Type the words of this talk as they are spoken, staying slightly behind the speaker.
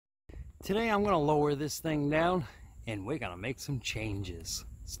Today I'm going to lower this thing down and we're going to make some changes.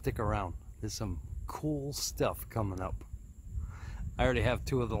 Stick around. There's some cool stuff coming up. I already have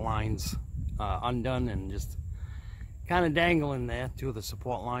two of the lines undone and just kind of dangling there, two of the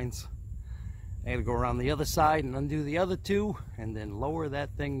support lines. I got to go around the other side and undo the other two and then lower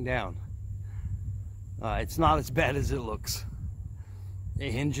that thing down. It's not as bad as it looks.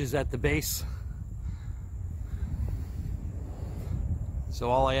 It hinges at the base. So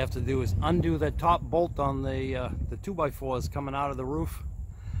all I have to do is undo the top bolt on the 2x4s coming out of the roof.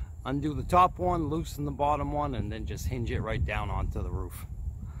 Undo the top one, loosen the bottom one, and then just hinge it right down onto the roof.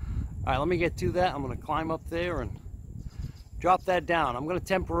 Alright, let me get to that. I'm going to climb up there and drop that down. I'm going to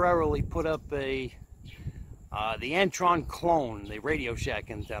temporarily put up the Antron clone, the Radio Shack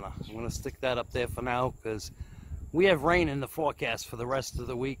antenna. I'm going to stick that up there for now because we have rain in the forecast for the rest of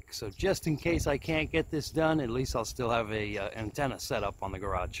the week. So just in case I can't get this done, at least I'll still have a antenna set up on the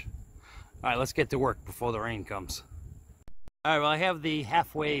garage. Alright, let's get to work before the rain comes. Alright, well I have the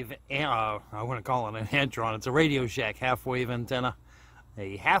half-wave, I want to call it an Antron. It's a Radio Shack half-wave antenna.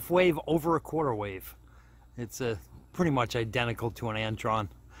 A half-wave over a quarter-wave. It's pretty much identical to an Antron.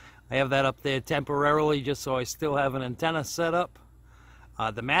 I have that up there temporarily just so I still have an antenna set up.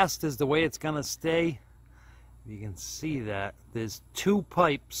 The mast is the way it's going to stay. You can see that there's two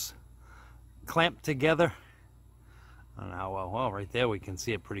pipes clamped together. I don't know how well, right there we can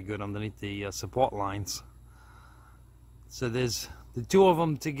see it pretty good underneath the support lines. So there's the two of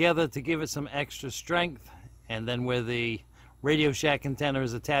them together to give it some extra strength, and then where the Radio Shack antenna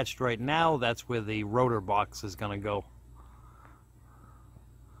is attached right now, that's where the rotor box is going to go.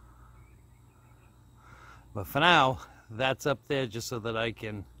 But for now, that's up there just so that I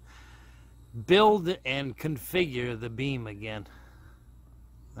can build and configure the beam again.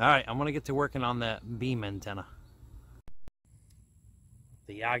 Alright, I'm going to get to working on that beam antenna.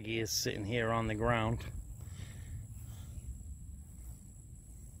 The Yagi is sitting here on the ground.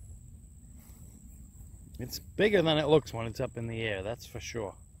 It's bigger than it looks when it's up in the air, that's for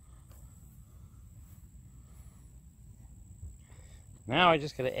sure. Now I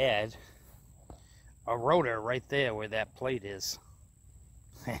just got to add a rotor right there where that plate is.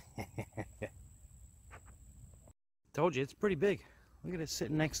 Told you, it's pretty big. Look at it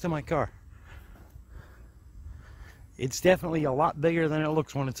sitting next to my car. It's definitely a lot bigger than it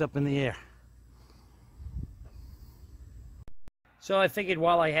looks when it's up in the air. So I figured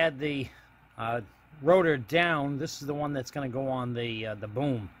while I had the rotor down, this is the one that's going to go on the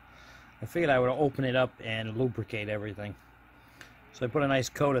boom. I figured I would open it up and lubricate everything. So I put a nice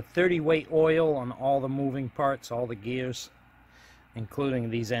coat of 30 weight oil on all the moving parts, all the gears, including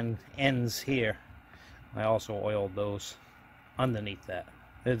these ends here. I also oiled those underneath that.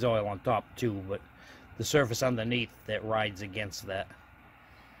 There's oil on top too, but the surface underneath that rides against that.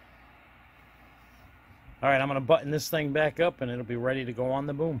 Alright, I'm going to button this thing back up and it'll be ready to go on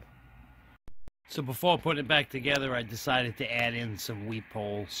the boom. So before putting it back together, I decided to add in some weep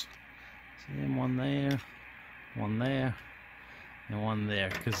holes. See, one there, and one there,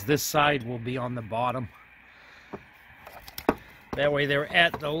 because this side will be on the bottom. That way they're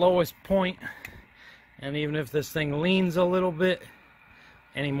at the lowest point, and even if this thing leans a little bit,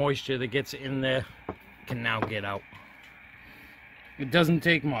 any moisture that gets in there can now get out. It doesn't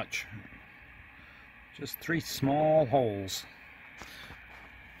take much. Just 3 small holes.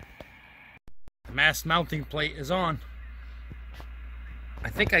 The mast mounting plate is on. I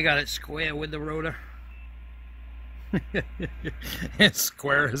think I got it square with the rotor. As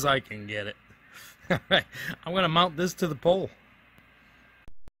square as I can get it. Alright, I'm going to mount this to the pole.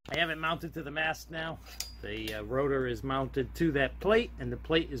 I have it mounted to the mast now. The rotor is mounted to that plate, and the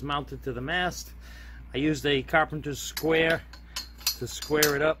plate is mounted to the mast. I used a carpenter's square to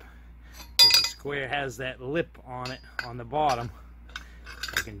square it up, because the square has that lip on it on the bottom.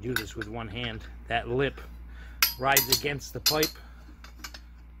 I can do this with one hand. That lip rides against the pipe,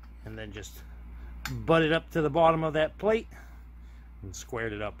 and then just butt it up to the bottom of that plate and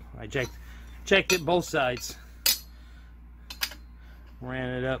squared it up. I checked it both sides, ran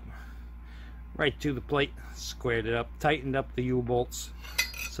it up right to the plate, squared it up, tightened up the U-bolts.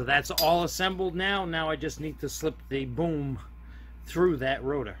 So that's all assembled now. Now I just need to slip the boom through that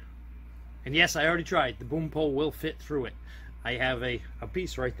rotor. And yes, I already tried. The boom pole will fit through it. I have a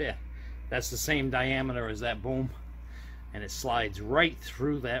piece right there. That's the same diameter as that boom, and it slides right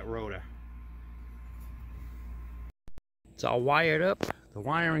through that rotor. It's all wired up. The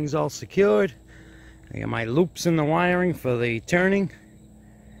wiring's all secured. I got my loops in the wiring for the turning.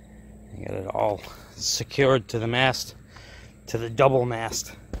 I got it all secured to the mast, to the double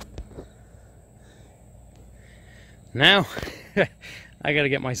mast. Now, I gotta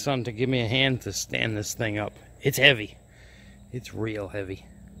get my son to give me a hand to stand this thing up. It's heavy. It's real heavy.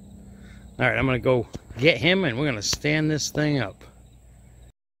 Alright, I'm gonna go get him and we're gonna stand this thing up.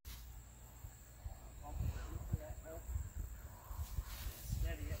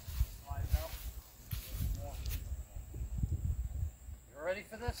 You ready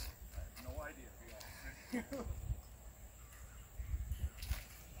for this? I have no idea, to be honest with you.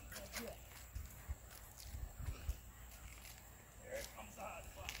 There it comes out.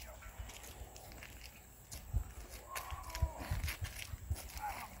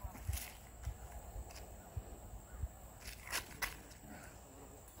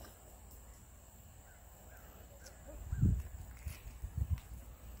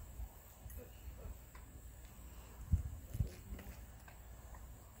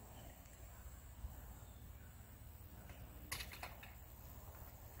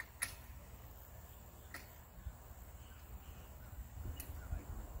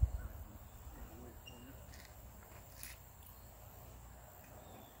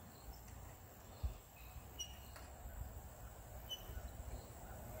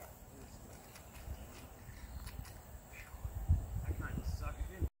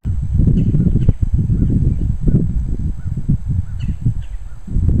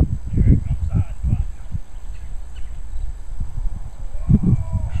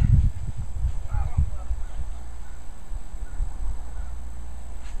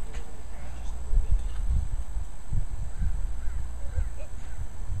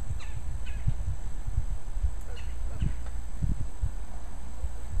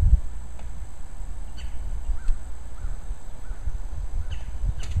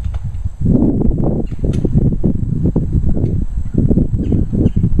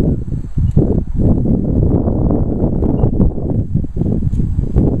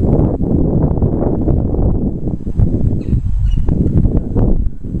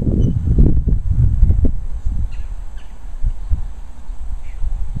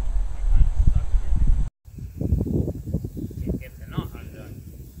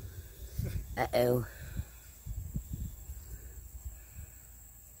 Uh-oh.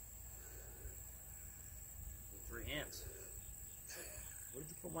 3 hands. Where'd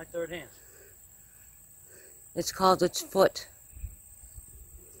you put my third hand? It's called its foot.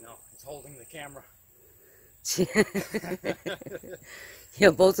 No, it's holding the camera.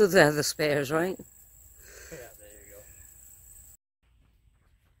 Yeah, both of them have the spares, right? Yeah, there you go.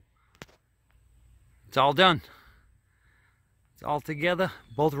 It's all done. It's all together.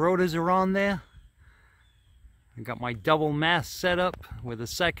 Both rotors are on there. I got my double mast set up where the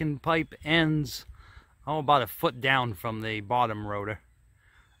second pipe ends, about a foot down from the bottom rotor.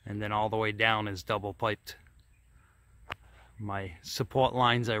 And then all the way down is double piped. My support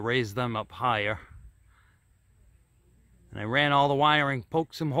lines, I raised them up higher. And I ran all the wiring,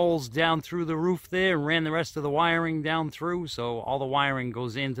 poked some holes down through the roof there, and ran the rest of the wiring down through, so all the wiring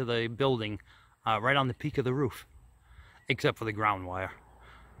goes into the building right on the peak of the roof, except for the ground wire.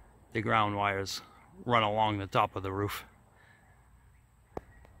 The ground wires run along the top of the roof.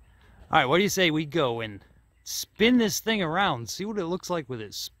 Alright, what do you say we go and spin this thing around, see what it looks like with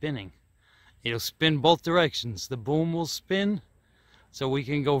it spinning. It'll spin both directions. The boom will spin, so we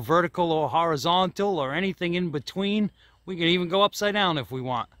can go vertical or horizontal or anything in between. We can even go upside down if we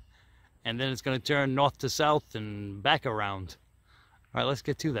want. And then it's going to turn north to south and back around. Alright, let's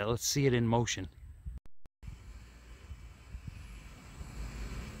get to that. Let's see it in motion.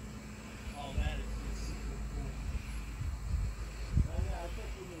 Oh, that is just super cool. I think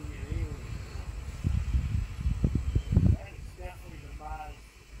we can get alien. That is definitely the Mars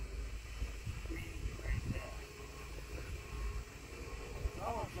beam right there. It's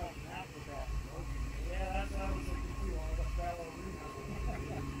almost like an acrobat. Yeah, that's what I was looking for, like a ballerina.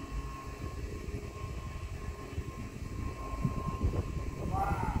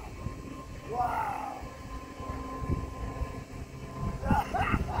 Wow. Wow.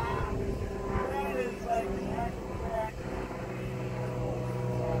 That is like an acrobat.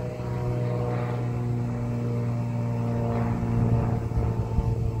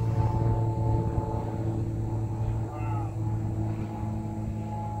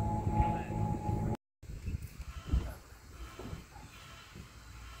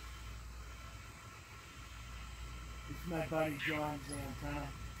 This is my buddy John's antenna.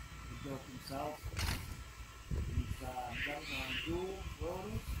 He built himself. He's got it on dual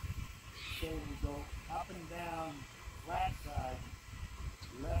rotors, so we go up and down, flat side,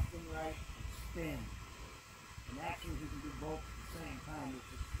 left and right, and spin. And actually we can do both at the same time, which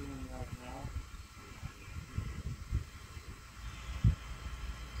it's doing right now.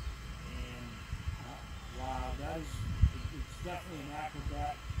 And wow, that is, it's definitely an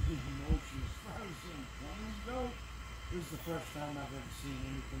acrobat in motion as far as planes go. This is the first time I've ever seen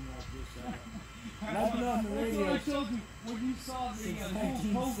anything like this ever. And I've been on the radio I told you when you saw the since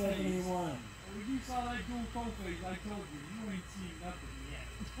dual coat phase. 1971. When you saw that dual coat phase, I told you ain't seen nothing yet.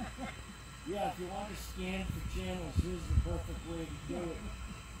 Yeah, if you want to scan for channels, here's the perfect way to do it.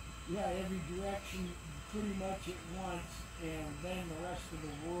 Yeah, every direction pretty much at once, and then the rest of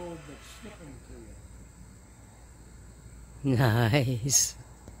the world that's skipping to you. Nice.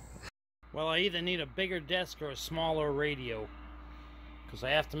 Well, I either need a bigger desk or a smaller radio, because I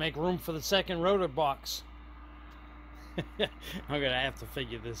have to make room for the second rotor box. I'm gonna have to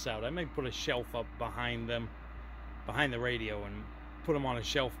figure this out. I may put a shelf up behind them, behind the radio, and put them on a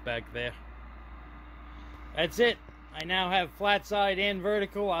shelf back there. That's it. I now have flat side and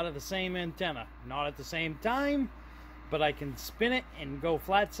vertical out of the same antenna. Not at the same time, but I can spin it and go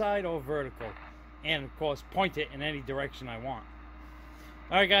flat side or vertical. And of course point it in any direction I want.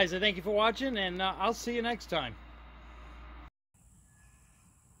 Alright guys, I thank you for watching, and I'll see you next time.